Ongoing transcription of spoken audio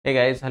Hey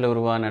guys, hello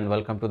everyone and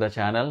welcome to the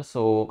channel.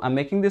 So I'm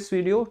making this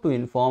video to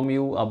inform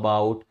you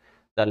about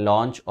the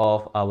launch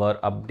of our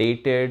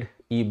updated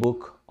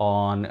ebook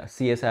on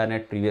CSIR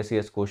net previous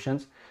year's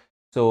questions.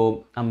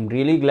 So I'm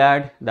really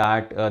glad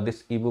that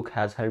this ebook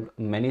has helped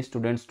many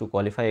students to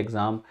qualify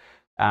exam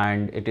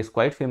and it is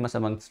quite famous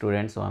among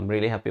students. So I'm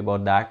really happy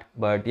about that.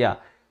 But yeah,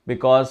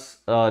 because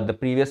the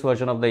previous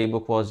version of the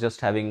ebook was just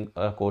having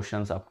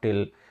questions up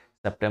till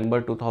September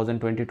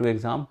 2022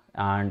 exam,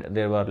 and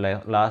there were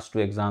last two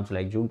exams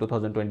like June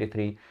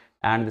 2023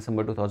 and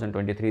December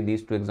 2023.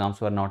 These two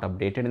exams were not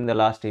updated in the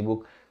last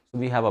ebook, so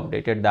we have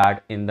updated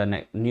that in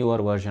the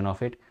newer version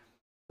of it.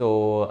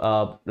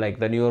 So like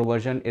the newer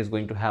version is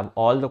going to have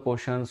all the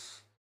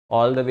questions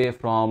all the way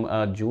from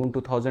June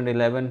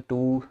 2011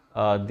 to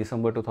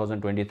December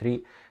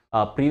 2023.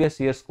 Previous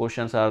year's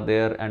questions are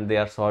there and they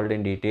are solved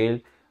in detail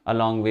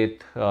along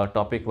with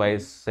topic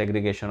wise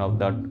segregation of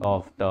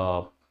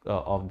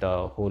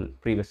the whole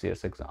previous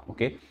year's exam.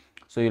 Okay,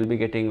 so you'll be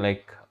getting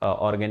like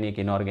organic,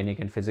 inorganic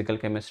and physical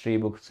chemistry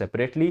book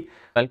separately.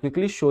 I'll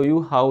quickly show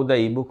you how the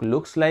ebook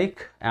looks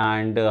like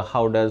and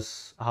how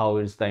is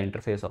the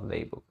interface of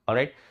the ebook. All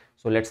right,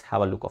 so let's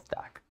have a look of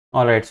that.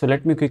 All right, so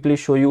let me quickly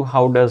show you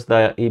how does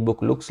the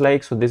ebook looks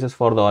like. So this is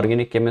for the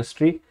organic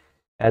chemistry,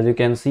 as you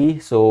can see.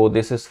 So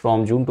this is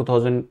from June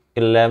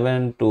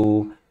 2011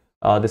 to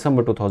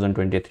December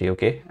 2023.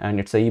 Okay,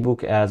 and it's a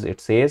ebook as it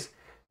says.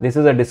 This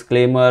is a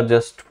disclaimer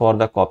just for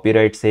the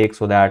copyright sake,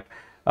 so that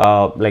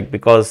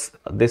because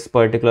this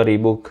particular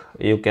ebook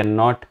you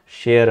cannot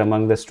share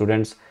among the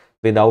students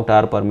without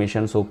our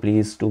permission, so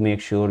please do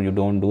make sure you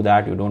don't do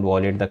that, you don't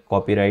violate the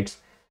copyrights.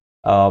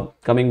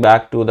 Coming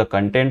back to the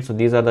content, so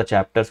these are the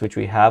chapters which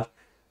we have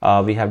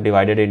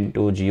divided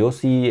into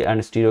GOC and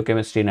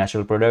stereochemistry,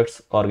 natural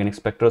products, organic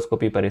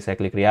spectroscopy,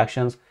 pericyclic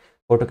reactions,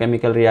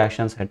 photochemical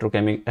reactions,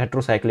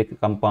 heterocyclic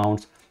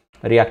compounds,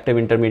 reactive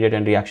intermediate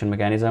and reaction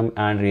mechanism,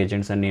 and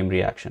reagents and name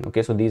reaction.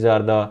 Okay, so these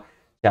are the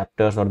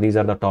chapters, or these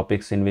are the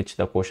topics in which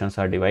the questions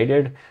are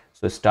divided.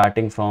 So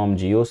starting from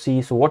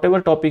GOC, so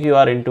whatever topic you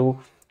are into,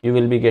 you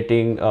will be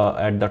getting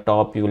at the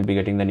top, you will be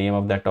getting the name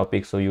of that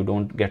topic, so you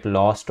don't get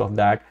lost of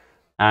that.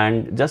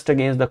 And just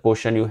against the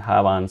question you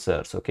have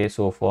answers. Okay,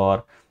 so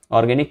for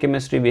organic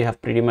chemistry we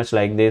have pretty much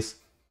like this.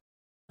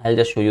 I'll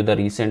just show you the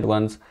recent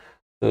ones.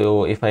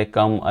 So if I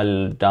come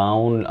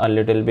down a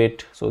little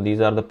bit, so these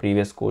are the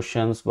previous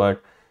questions,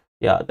 but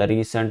yeah, the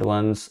recent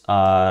ones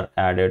are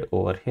added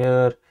over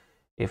here.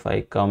 If I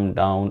come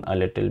down a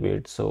little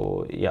bit,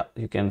 so yeah,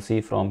 you can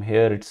see from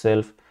here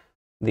itself,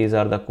 these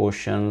are the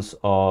questions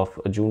of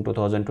June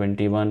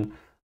 2021.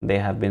 They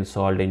have been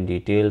solved in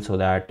detail so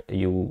that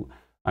you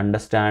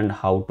understand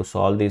how to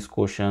solve these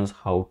questions,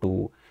 how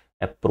to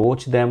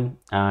approach them,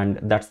 and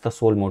that's the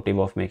sole motive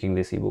of making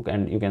this ebook.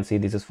 And you can see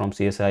this is from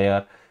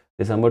CSIR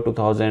December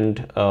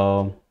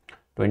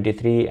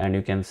 2023, and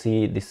you can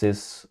see this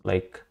is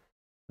like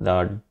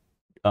the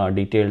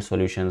detailed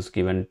solutions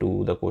given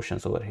to the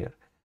questions over here.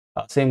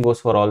 Same goes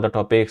for all the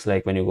topics.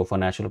 Like when you go for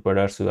natural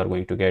products, you are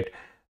going to get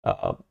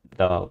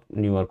the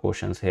newer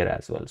questions here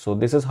as well. So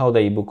this is how the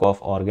ebook of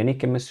organic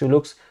chemistry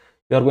looks.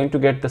 You are going to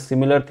get the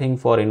similar thing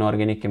for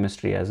inorganic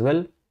chemistry as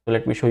well. So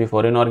let me show you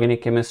for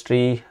inorganic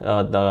chemistry.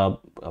 The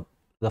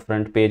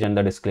front page and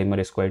the disclaimer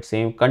is quite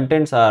same.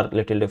 Contents are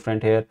little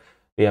different here.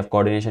 We have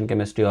coordination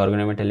chemistry,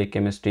 organometallic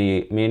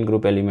chemistry, main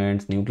group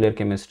elements, nuclear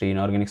chemistry,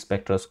 inorganic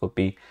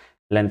spectroscopy,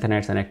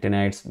 lanthanides and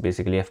actinides,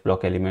 basically F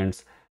block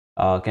elements,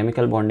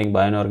 chemical bonding,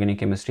 bioinorganic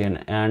chemistry,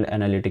 and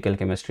analytical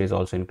chemistry is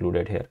also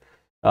included here.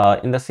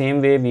 In the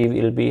same way, we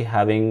will be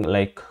having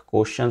like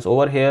questions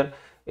over here.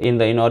 In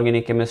the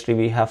inorganic chemistry,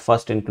 we have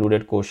first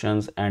included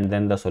questions and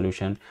then the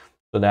solution,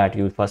 so that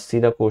you first see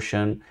the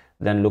question,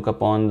 then look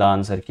upon the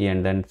answer key,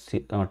 and then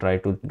try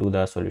to do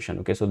the solution.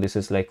 Okay, so this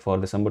is like for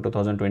December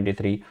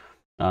 2023.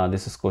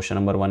 This is question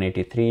number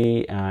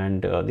 183,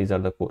 and these are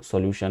the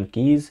solution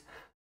keys,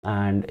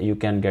 and you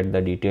can get the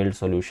detailed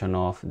solution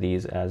of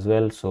these as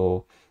well.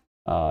 So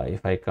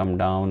if I come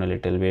down a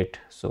little bit,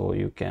 so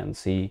you can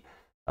see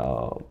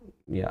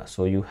yeah,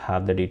 so you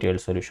have the detailed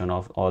solution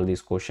of all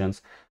these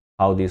questions,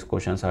 how these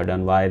questions are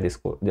done, why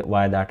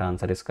that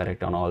answer is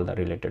correct, on all the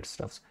related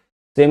stuffs.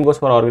 Same goes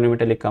for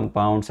organometallic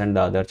compounds and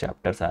the other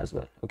chapters as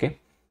well. Okay,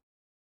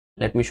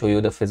 let me show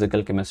you the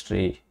physical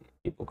chemistry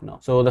ebook now.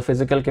 So the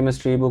physical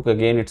chemistry ebook,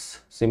 again it's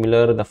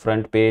similar. The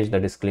front page, the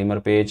disclaimer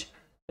page,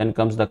 then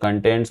comes the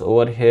contents.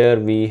 Over here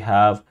we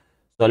have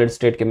solid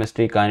state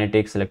chemistry,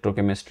 kinetics,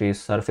 electrochemistry,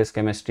 surface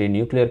chemistry,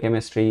 nuclear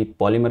chemistry,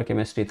 polymer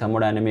chemistry,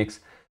 thermodynamics,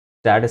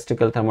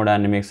 statistical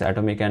thermodynamics,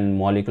 atomic and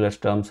molecular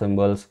term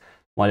symbols,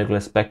 molecular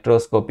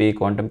spectroscopy,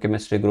 quantum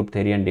chemistry, group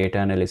theory and data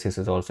analysis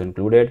is also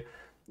included.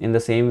 In the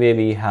same way,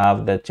 we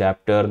have the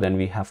chapter, then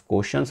we have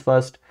questions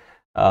first.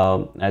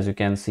 As you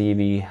can see,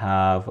 we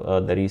have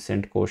the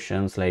recent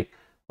questions like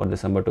for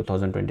December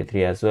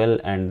 2023 as well,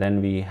 and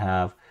then we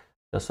have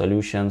the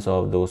solutions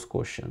of those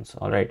questions.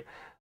 All right,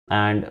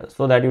 and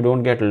so that you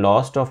don't get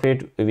lost of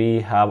it, we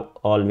have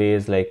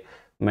always like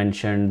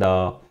mentioned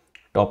the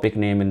topic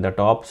name in the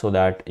top, so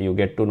that you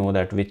get to know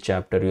that which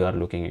chapter you are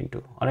looking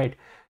into. All right,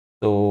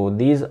 So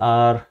these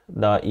are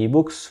the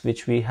ebooks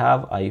which we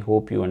have. I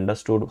hope you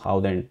understood how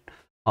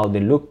they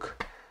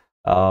look.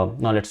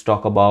 Now let's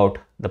talk about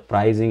the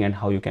pricing and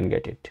how you can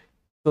get it.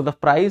 So the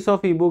price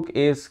of ebook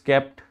is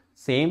kept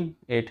same.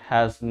 It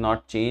has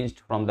not changed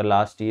from the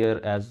last year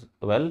as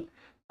well.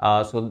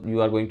 So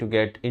you are going to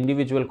get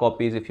individual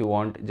copies if you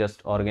want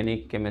just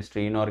organic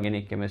chemistry,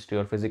 inorganic chemistry,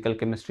 or physical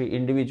chemistry.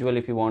 Individual,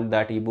 if you want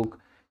that ebook,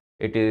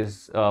 it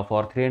is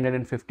for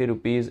 350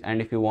 rupees,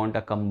 and if you want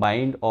a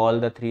combined all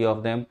the three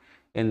of them,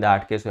 in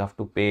that case you have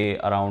to pay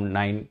around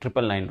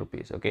 999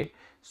 rupees. Okay,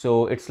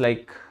 so it's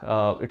like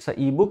it's a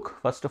ebook.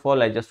 First of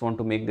all, I just want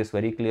to make this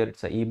very clear.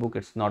 It's a ebook.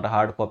 It's not a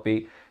hard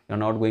copy. You're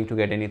not going to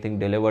get anything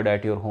delivered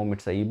at your home.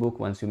 It's a ebook.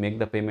 Once you make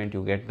the payment,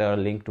 you get the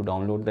link to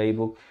download the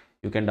ebook.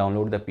 You can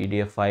download the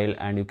PDF file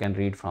and you can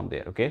read from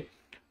there. Okay,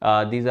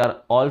 these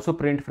are also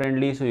print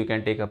friendly, so you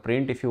can take a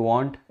print if you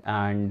want.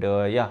 And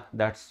yeah,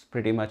 that's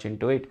pretty much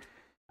into it.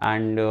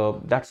 And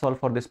that's all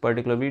for this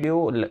particular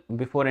video.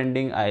 Before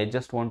ending, I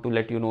just want to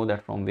let you know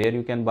that from where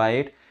you can buy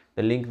it.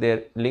 The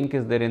link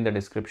is there in the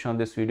description of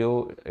this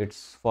video.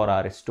 It's for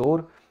our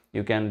store.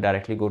 You can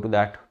directly go to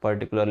that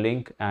particular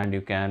link and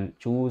you can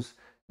choose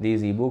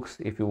these ebooks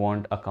if you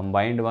want a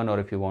combined one or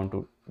if you want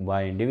to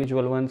buy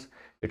individual ones.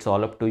 It's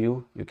all up to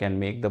you. You can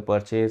make the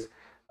purchase.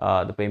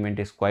 The payment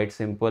is quite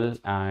simple,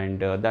 and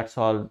that's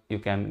all. You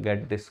can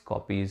get this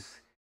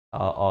copies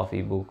of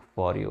ebook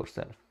for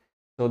yourself.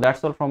 So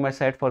that's all from my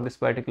side for this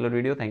particular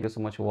video. Thank you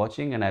so much for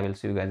watching, and I will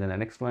see you guys in the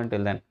next one.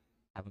 Till then,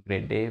 have a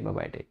great day. Bye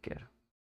bye. Take care.